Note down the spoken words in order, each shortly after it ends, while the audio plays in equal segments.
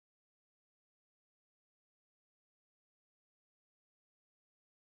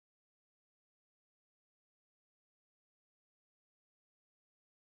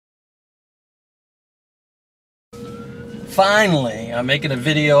Finally, I'm making a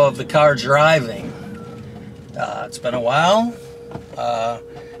video of the car driving. It's been a while.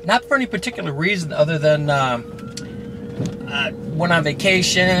 Not for any particular reason other than I went on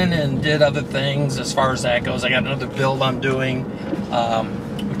vacation and did other things as far as that goes. I got another build I'm doing,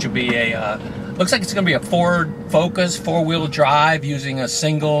 which will be a, looks like it's going to be a Ford Focus 4-wheel drive using a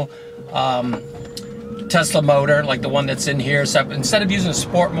single Tesla motor, like the one that's in here. So instead of using a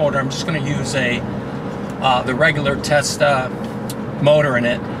sport motor, I'm just going to use the regular Tesla motor in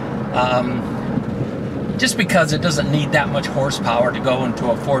it. Just because it doesn't need that much horsepower to go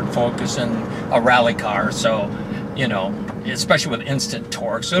into a Ford Focus and a rally car. So, you know, especially with instant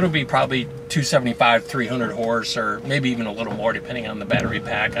torque. So it'll be probably 275, 300 horse, or maybe even a little more depending on the battery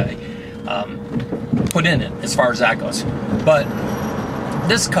pack I put in it as far as that goes. But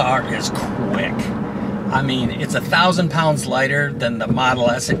this car is quick. I mean, it's 1,000 pounds lighter than the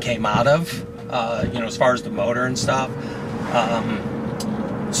Model S it came out of, you know, as far as the motor and stuff.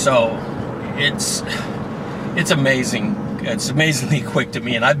 So it's amazing. It's amazingly quick to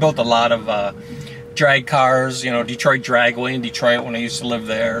me. And I built a lot of drag cars, you know, Detroit Dragway in Detroit when I used to live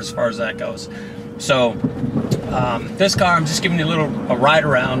there, as far as that goes. So this car, I'm just giving you a ride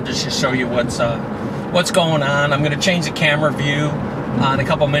around just to show you what's going on. I'm going to change the camera view in a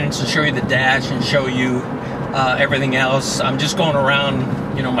couple minutes and show you the dash and show you everything else. I'm just going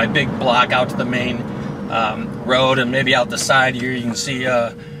around, you know, my big block out to the main road, and maybe out the side here you can see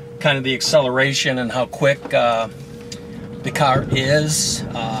kind of the acceleration and how quick the car is.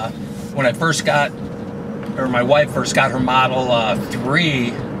 When I first got, or my wife first got her Model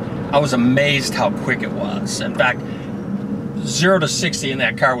 3, I was amazed how quick it was. In fact, 0 to 60 in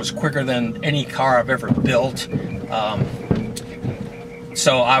that car was quicker than any car I've ever built.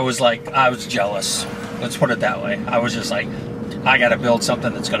 So I was jealous. Let's put it that way. I was just like, I got to build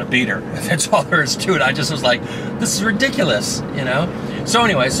something that's going to beat her. That's all there is to it. I just was like, this is ridiculous, you know? So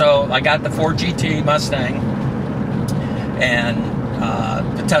anyway, so I got the Ford GT Mustang and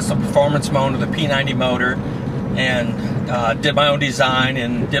the Tesla Performance motor, the P90 motor, and did my own design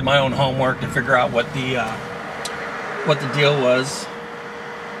and did my own homework to figure out what the deal was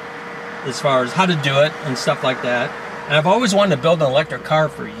as far as how to do it and stuff like that. And I've always wanted to build an electric car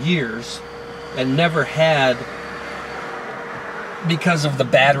for years and never had, because of the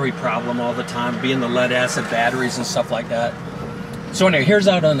battery problem all the time, being the lead acid batteries and stuff like that. So anyway, here's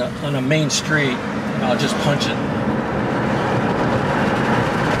out on a main street, and I'll just punch it.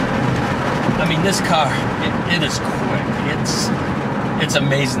 I mean, this car, it is quick. It's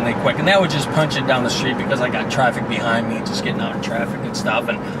amazingly quick. And that would just punch it down the street because I got traffic behind me, just getting out of traffic and stuff.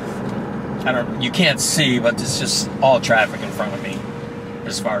 And you can't see, but it's just all traffic in front of me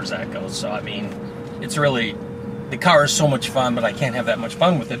as far as that goes. So, I mean, it's really, the car is so much fun, but I can't have that much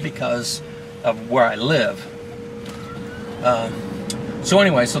fun with it because of where I live. So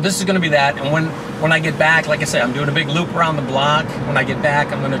anyway, so this is going to be that. And when I get back, like I said, I'm doing a big loop around the block. When I get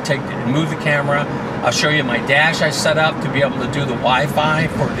back, I'm going to move the camera. I'll show you my dash I set up to be able to do the Wi-Fi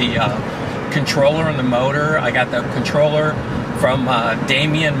for the controller and the motor. I got the controller from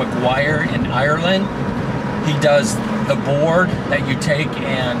Damien McGuire in Ireland. He does the board that you take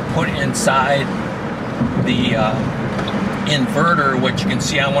and put inside the inverter, which you can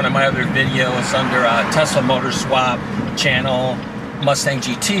see on one of my other videos under Tesla Motor Swap channel, Mustang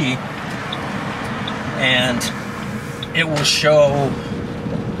GT, and it will show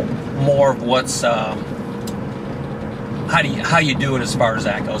more of what's how you do it as far as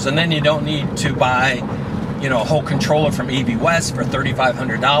that goes. And then you don't need to buy, you know, a whole controller from EV West for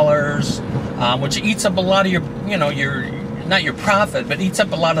 $3,500, which eats up a lot of your, you know, not your profit, but eats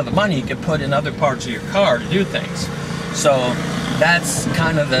up a lot of the money you could put in other parts of your car to do things. So that's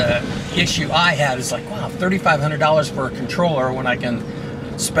kind of the issue I had. Is like, wow, $3,500 for a controller when I can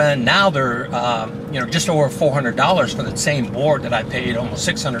spend, now they're you know, just over $400 for the same board that I paid almost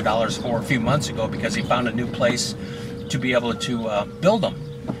 $600 for a few months ago, because he found a new place to be able to build them,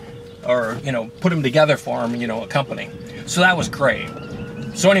 or, you know, put them together for him, you know, a company. So that was great.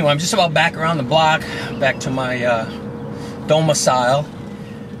 So anyway, I'm just about back around the block, back to my domicile,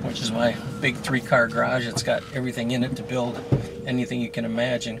 which is my big 3-car garage. It's got everything in it to build anything you can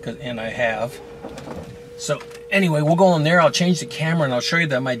imagine, and I have. So anyway, we'll go in there. I'll change the camera and I'll show you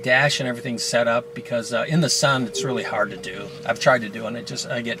that my dash and everything's set up, because in the sun it's really hard to do. I've tried to do it, and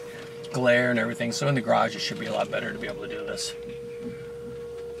I get glare and everything. So in the garage it should be a lot better to be able to do this.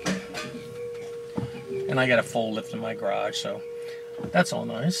 And I got a full lift in my garage, so that's all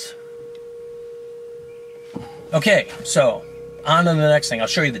nice. Okay, so on to the next thing. I'll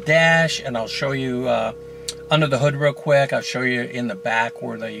show you the dash, and I'll show you under the hood real quick. I'll show you in the back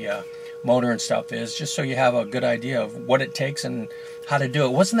where the motor and stuff is, just so you have a good idea of what it takes and how to do it.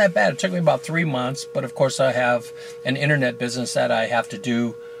 It wasn't that bad. It took me about 3 months, but of course I have an internet business that I have to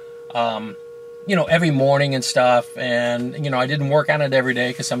do you know, every morning and stuff, and you know, I didn't work on it every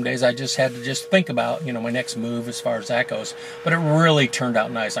day because some days I just had to just think about, you know, my next move as far as that goes. But it really turned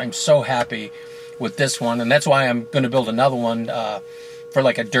out nice. I'm so happy with this one, and that's why I'm going to build another one for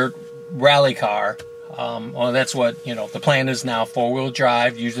like a dirt rally car. Well, that's what, you know, the plan is now, 4-wheel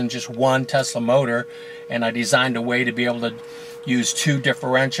drive using just one Tesla motor, and I designed a way to be able to use 2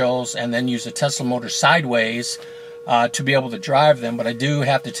 differentials and then use a Tesla motor sideways to be able to drive them. But I do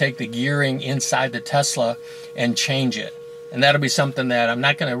have to take the gearing inside the Tesla and change it, and that'll be something that I'm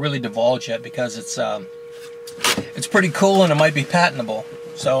not going to really divulge yet because it's pretty cool and it might be patentable.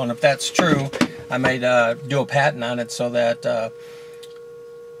 So, and if that's true, I might do a patent on it so that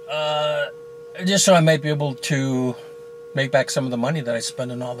just so I might be able to make back some of the money that I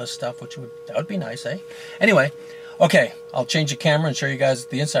spend on all this stuff, that would be nice, eh? Anyway, okay, I'll change the camera and show you guys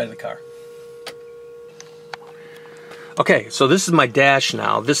the inside of the car. Okay, so this is my dash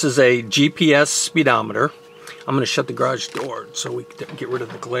now. This is a GPS speedometer. I'm going to shut the garage door so we can get rid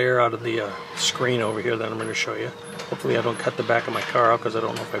of the glare out of the screen over here that I'm going to show you. Hopefully I don't cut the back of my car out because I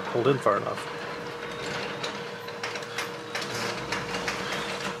don't know if I pulled in far enough.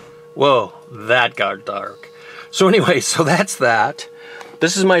 Whoa, that got dark. So anyway, so that's that.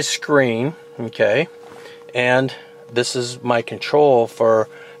 This is my screen, okay, and this is my control for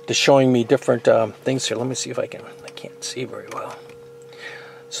showing me different things here. Let me see if I can't see very well.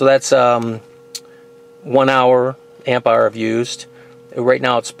 So that's 1 hour, amp hour I've used. Right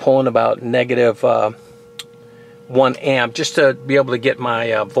now it's pulling about negative 1 amp just to be able to get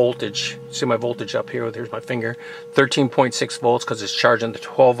my voltage. See my voltage up here? Here's my finger. 13.6 volts because it's charging the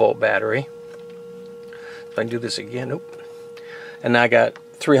 12-volt battery. If I can do this again, nope. And I got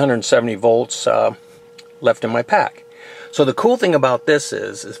 370 volts left in my pack. So the cool thing about this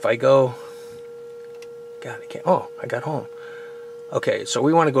is if I go, God, I can't, oh, I got home. Okay, so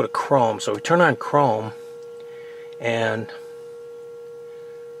we want to go to Chrome. So we turn on Chrome, and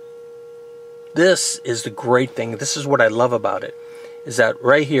this is the great thing. This is what I love about it, is that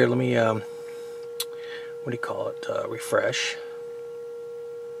right here, let me, what do you call it, refresh,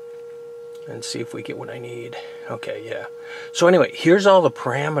 and see if we get what I need. Okay, yeah. So anyway, here's all the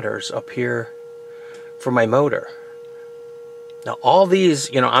parameters up here for my motor. Now all these,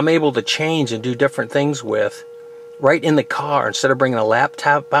 you know, I'm able to change and do different things with right in the car instead of bringing a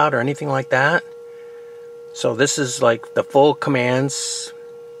laptop out or anything like that. So this is like the full commands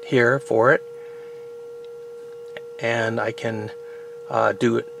here for it, and I can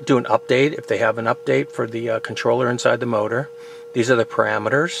do an update if they have an update for the controller inside the motor. These are the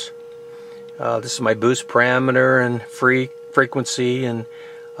parameters. This is my boost parameter and frequency, and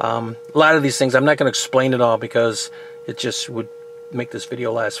a lot of these things I'm not going to explain it all because it just would make this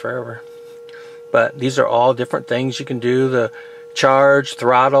video last forever. But these are all different things you can do. The charge,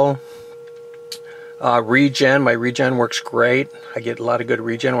 throttle, regen. My regen works great. I get a lot of good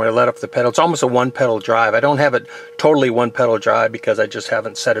regen when I let up the pedal. It's almost a one-pedal drive. I don't have it totally one-pedal drive because I just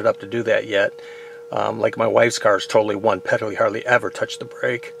haven't set it up to do that yet. Like my wife's car is totally one pedal. You hardly ever touch the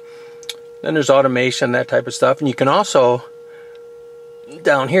brake. Then there's automation, that type of stuff. And you can also,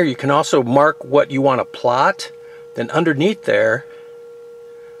 down here, you can also mark what you want to plot. Then underneath there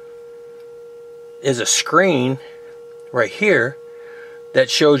is a screen right here that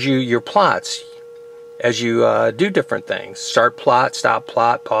shows you your plots as you do different things. Start plot, stop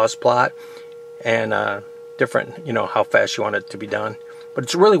plot, pause plot, and different, you know, how fast you want it to be done. But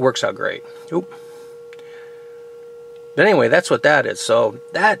it really works out great. Oop. But anyway, that's what that is. So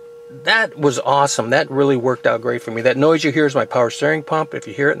that was awesome. That really worked out great for me. That noise you hear is my power steering pump. If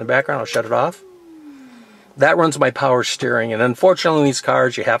you hear it in the background, I'll shut it off. That runs my power steering, and unfortunately in these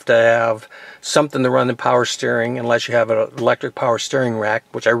cars you have to have something to run the power steering unless you have an electric power steering rack,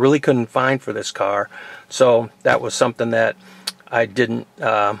 which I really couldn't find for this car. So that was something that I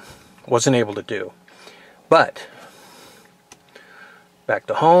wasn't able to do. But back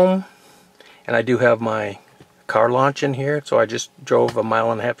to home, and I do have my car launch in here, so I just drove 1.5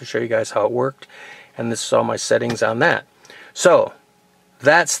 miles to show you guys how it worked, and this is all my settings on that. So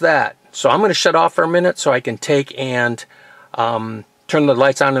that's that. So I'm going to shut off for a minute so I can take and turn the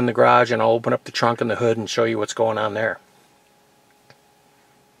lights on in the garage, and I'll open up the trunk and the hood and show you what's going on there.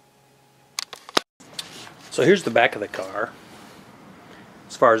 So here's the back of the car.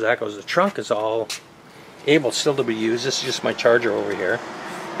 As far as that goes, the trunk is all able still to be used. This is just my charger over here.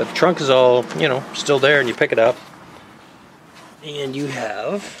 But the trunk is all, you know, still there, and you pick it up. And you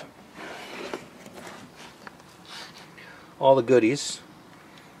have all the goodies.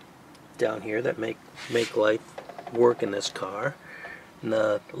 down here that make life work in this car. And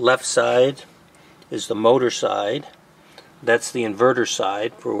the left side is the motor side. That's the inverter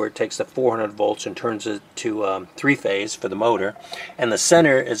side for where it takes the 400 volts and turns it to three-phase for the motor. And the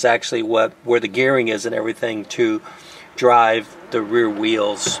center is actually where the gearing is and everything to drive the rear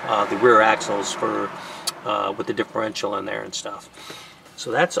wheels, the rear axles for with the differential in there and stuff.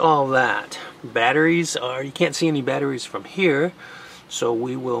 So that's all that. Batteries are, you can't see any batteries from here, so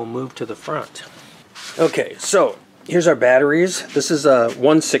we will move to the front. Okay, so here's our batteries. This is a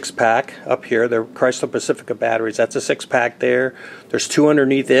 1 6-pack up here. They're Chrysler Pacifica batteries. That's a 6-pack there. There's 2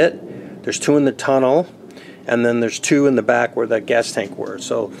 underneath it. There's 2 in the tunnel. And then there's 2 in the back where the gas tank were.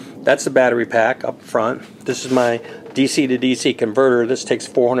 So that's the battery pack up front. This is my DC to DC converter. This takes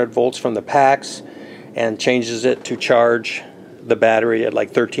 400 volts from the packs and changes it to charge the battery at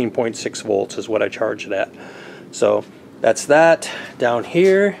like 13.6 volts is what I charge it at. So that's that. Down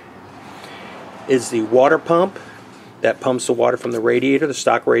here is the water pump that pumps the water from the radiator, the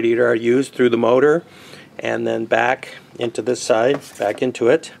stock radiator I used, through the motor and then back into this side, back into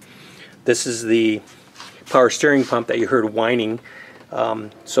it. This is the power steering pump that you heard whining.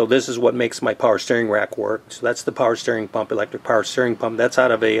 So this is what makes my power steering rack work. So that's the power steering pump, electric power steering pump. That's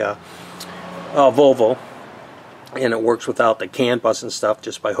out of a Volvo, and it works without the CAN bus and stuff,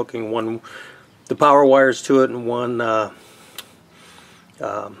 just by hooking the power wires to it and one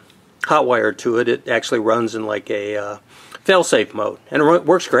hot wire to it. It actually runs in like a fail-safe mode, and it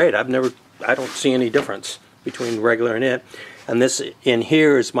works great. I don't see any difference between regular and it. And this in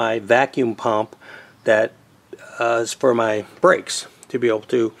here is my vacuum pump that is for my brakes, to be able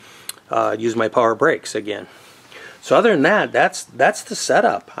to use my power brakes again. So other than that, that's the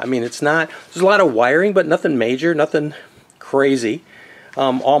setup. I mean, it's not, there's a lot of wiring, but nothing major, nothing crazy.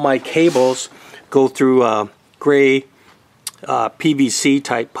 All my cables go through gray PVC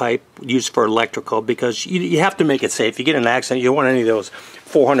type pipe used for electrical, because you have to make it safe. You get in an accident, you don't want any of those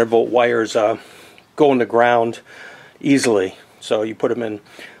 400 volt wires going to ground easily. So you put them in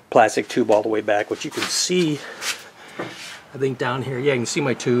plastic tube all the way back, which you can see, I think down here. Yeah, you can see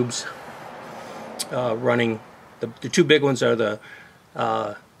my tubes running. The 2 big ones are the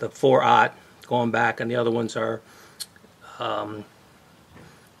 4-aught going back, and the other ones are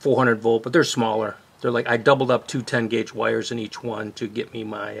 400 volt, but they're smaller. They're like, I doubled up 2 10-gauge wires in each one to get me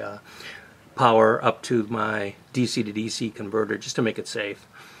my power up to my DC to DC converter, just to make it safe.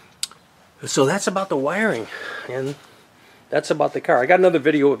 So that's about the wiring, and that's about the car. I got another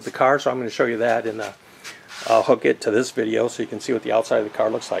video of the car, so I'm going to show you that, and I'll hook it to this video so you can see what the outside of the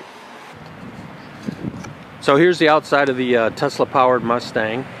car looks like. So here's the outside of the Tesla powered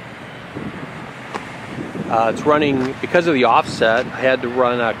Mustang. It's running, because of the offset, I had to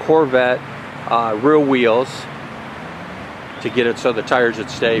run a Corvette rear wheels to get it so the tires would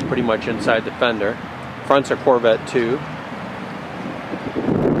stay pretty much inside the fender. Front's a Corvette too.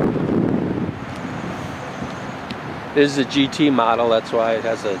 This is a GT model, that's why it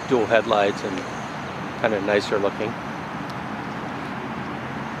has a dual headlights and kind of nicer looking.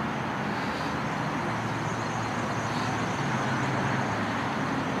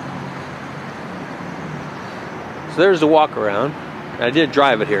 So there's the walk around. I did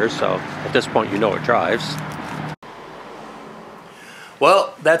drive it here, so at this point you know it drives.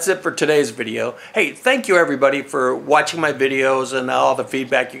 Well, that's it for today's video. Hey, thank you everybody for watching my videos and all the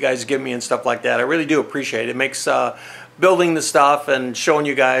feedback you guys give me and stuff like that. I really do appreciate it. It makes building the stuff and showing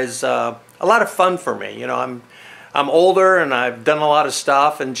you guys a lot of fun for me. You know, I'm older and I've done a lot of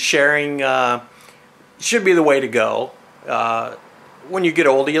stuff, and sharing should be the way to go. When you get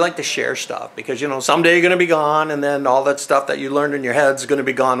older, you like to share stuff, because, you know, someday you're going to be gone, and then all that stuff that you learned in your head is going to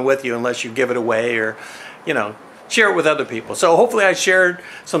be gone with you unless you give it away or, you know, share it with other people. So hopefully I shared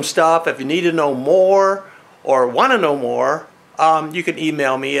some stuff. If you need to know more or want to know more, you can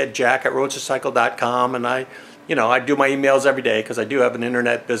email me at jack@roadstercycle.com, and I do my emails every day, because I do have an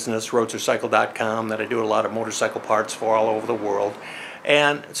internet business, roadstercycle.com, that I do a lot of motorcycle parts for all over the world.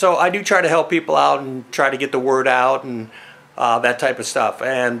 And so I do try to help people out and try to get the word out and that type of stuff.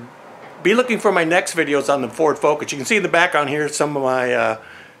 And be looking for my next videos on the Ford Focus. You can see in the background here some of my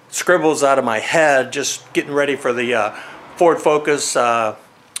scribbles out of my head, just getting ready for the Ford Focus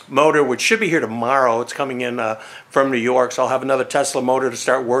motor, which should be here tomorrow. It's coming in from New York, so I'll have another Tesla motor to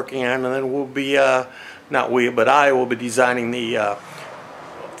start working on, and then we'll be, I will be designing the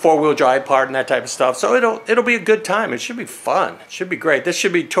four-wheel drive part and that type of stuff. So it'll be a good time. It should be fun. It should be great. This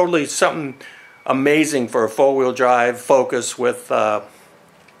should be totally something amazing for a four-wheel drive Focus with a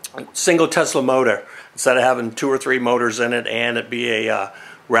single Tesla motor, instead of having 2 or 3 motors in it, and it be a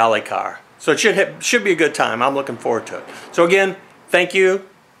rally car. So it should be a good time. I'm looking forward to it. So again, thank you.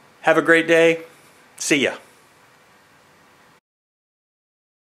 Have a great day. See ya.